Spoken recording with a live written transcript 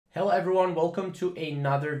Hello everyone, welcome to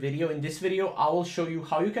another video. In this video, I will show you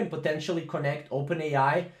how you can potentially connect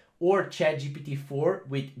OpenAI or ChatGPT-4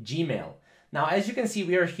 with Gmail. Now, as you can see,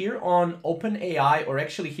 we are here on OpenAI, or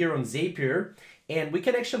actually here on Zapier, and we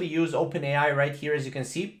can actually use OpenAI right here. As you can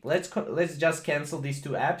see, let's just cancel these two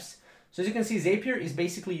apps. So as you can see, Zapier is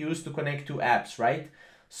basically used to connect two apps, right?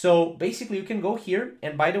 So basically you can go here,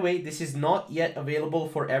 and by the way, this is not yet available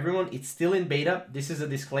for everyone. It's still in beta. This is a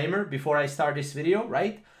disclaimer before I start this video,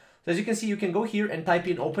 right? So as you can see, you can go here and type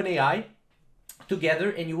in OpenAI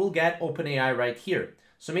together and you will get OpenAI right here.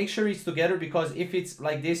 So make sure it's together, because if it's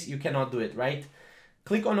like this, you cannot do it, right?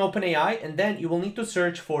 Click on OpenAI and then you will need to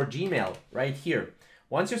search for Gmail right here.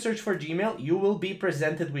 Once you search for Gmail, you will be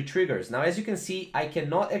presented with triggers. Now, as you can see, I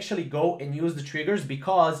cannot actually go and use the triggers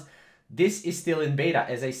because this is still in beta.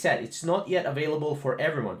 As I said, it's not yet available for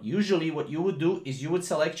everyone. Usually what you would do is you would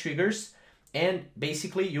select triggers and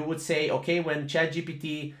basically you would say, okay, when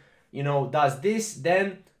ChatGPT does this,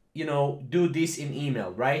 then, do this in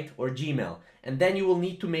email, right? Or Gmail. And then you will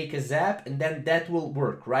need to make a zap and then that will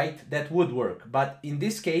work, right? That would work. But in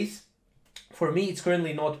this case, for me, it's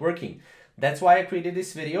currently not working. That's why I created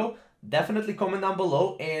this video. Definitely comment down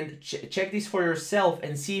below and check this for yourself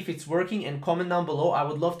and see if it's working, and comment down below. I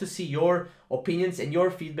would love to see your opinions and your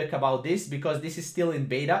feedback about this, because this is still in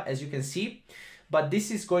beta, as you can see. But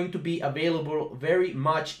this is going to be available very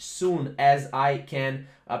much soon, as I can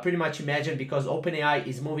pretty much imagine, because OpenAI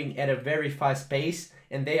is moving at a very fast pace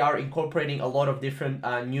and they are incorporating a lot of different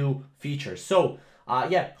new features. So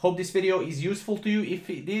yeah, hope this video is useful to you. If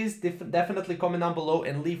it is, definitely comment down below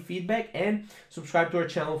and leave feedback, and subscribe to our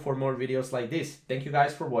channel for more videos like this. Thank you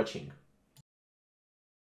guys for watching.